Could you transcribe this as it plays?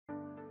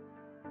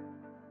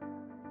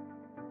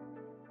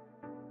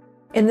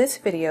In this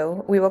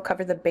video, we will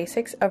cover the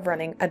basics of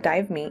running a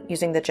dive meet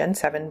using the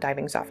Gen7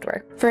 Diving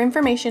software. For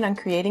information on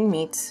creating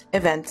meets,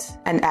 events,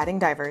 and adding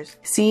divers,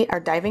 see our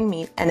diving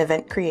meet and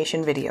event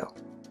creation video.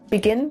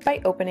 Begin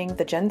by opening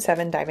the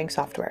Gen7 Diving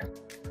software.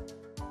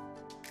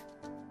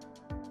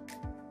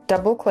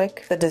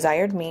 Double-click the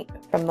desired meet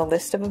from the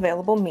list of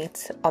available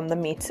meets on the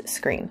Meets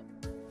screen.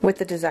 With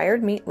the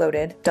desired meet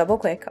loaded,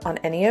 double-click on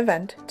any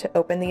event to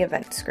open the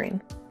event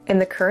screen. In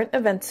the current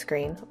event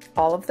screen,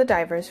 all of the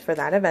divers for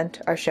that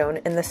event are shown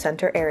in the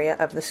center area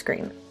of the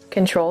screen.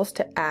 Controls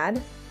to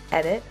add,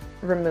 edit,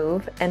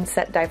 remove, and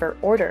set diver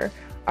order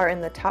are in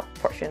the top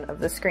portion of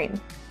the screen.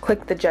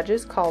 Click the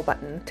Judges Call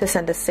button to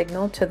send a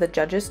signal to the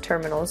judges'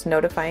 terminals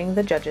notifying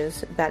the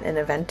judges that an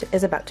event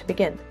is about to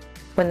begin.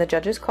 When the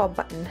Judges Call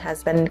button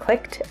has been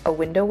clicked, a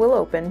window will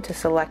open to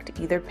select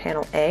either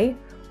Panel A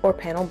or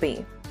Panel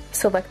B.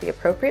 Select the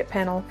appropriate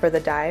panel for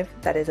the dive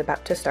that is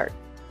about to start.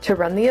 To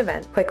run the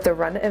event, click the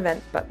Run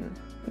Event button.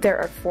 There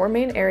are 4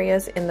 main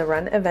areas in the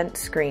Run Event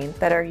screen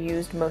that are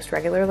used most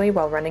regularly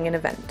while running an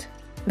event.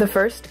 The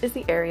first is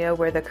the area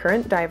where the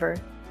current diver,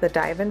 the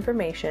dive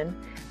information,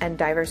 and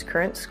diver's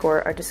current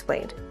score are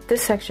displayed.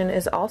 This section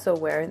is also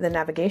where the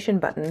navigation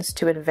buttons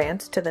to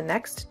advance to the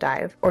next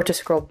dive or to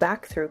scroll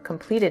back through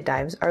completed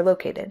dives are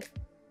located.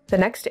 The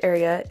next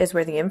area is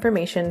where the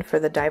information for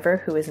the diver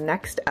who is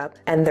next up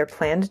and their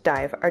planned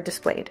dive are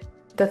displayed.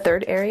 The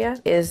third area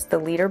is the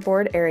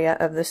leaderboard area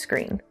of the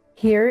screen.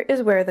 Here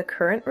is where the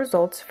current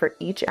results for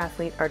each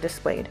athlete are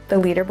displayed. The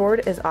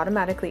leaderboard is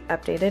automatically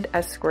updated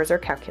as scores are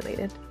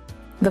calculated.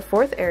 The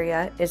fourth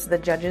area is the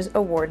Judges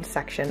Awards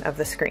section of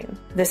the screen.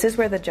 This is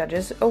where the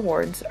judges'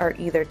 awards are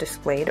either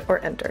displayed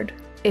or entered.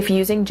 If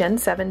using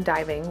Gen7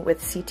 Diving with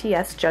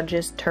CTS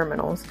judges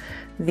terminals,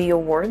 the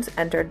awards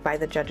entered by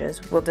the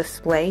judges will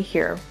display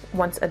here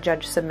once a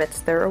judge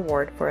submits their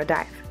award for a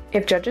dive.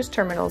 If judges'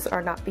 terminals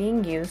are not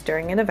being used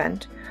during an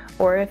event,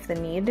 or if the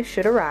need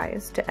should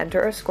arise to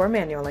enter a score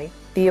manually,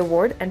 the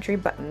award entry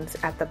buttons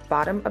at the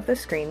bottom of the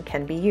screen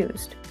can be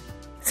used.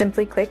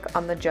 Simply click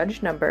on the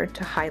judge number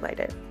to highlight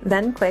it.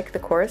 Then click the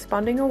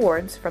corresponding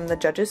awards from the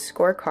judge's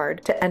scorecard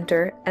to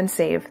enter and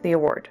save the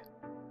award.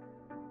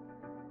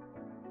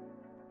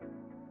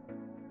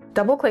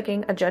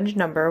 Double-clicking a judge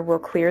number will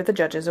clear the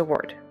judge's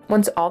award.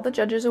 Once all the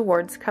judges'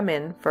 awards come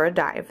in for a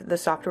dive, the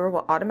software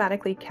will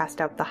automatically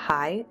cast out the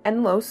high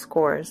and low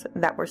scores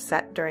that were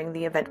set during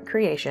the event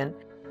creation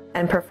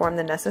and perform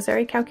the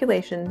necessary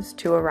calculations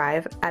to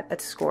arrive at a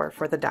score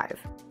for the dive.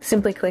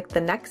 Simply click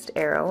the next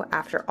arrow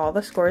after all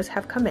the scores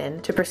have come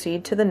in to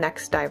proceed to the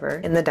next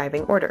diver in the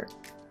diving order.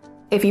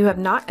 If you have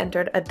not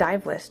entered a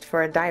dive list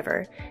for a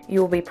diver,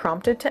 you will be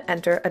prompted to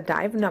enter a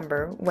dive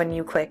number when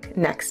you click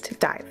Next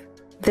Dive.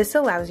 This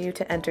allows you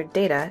to enter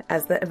data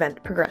as the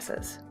event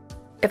progresses.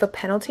 If a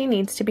penalty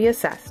needs to be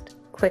assessed,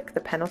 click the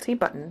Penalty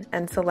button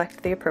and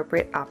select the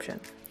appropriate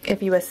option.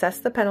 If you assess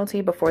the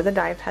penalty before the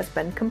dive has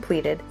been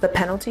completed, the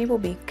penalty will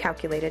be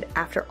calculated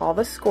after all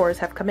the scores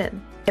have come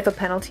in. If a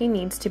penalty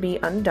needs to be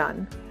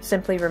undone,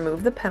 simply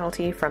remove the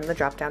penalty from the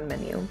drop-down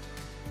menu.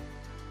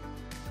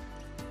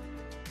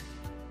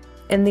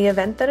 In the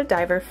event that a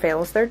diver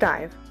fails their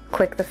dive,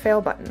 click the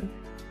Fail button.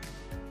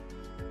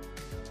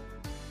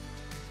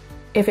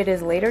 If it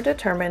is later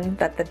determined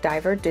that the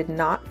diver did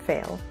not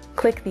fail,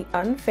 click the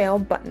Unfail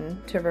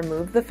button to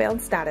remove the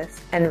failed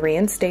status and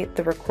reinstate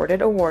the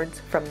recorded awards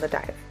from the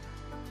dive.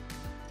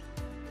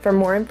 For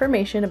more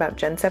information about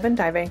Gen7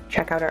 Diving,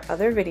 check out our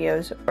other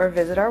videos or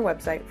visit our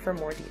website for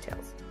more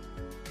details.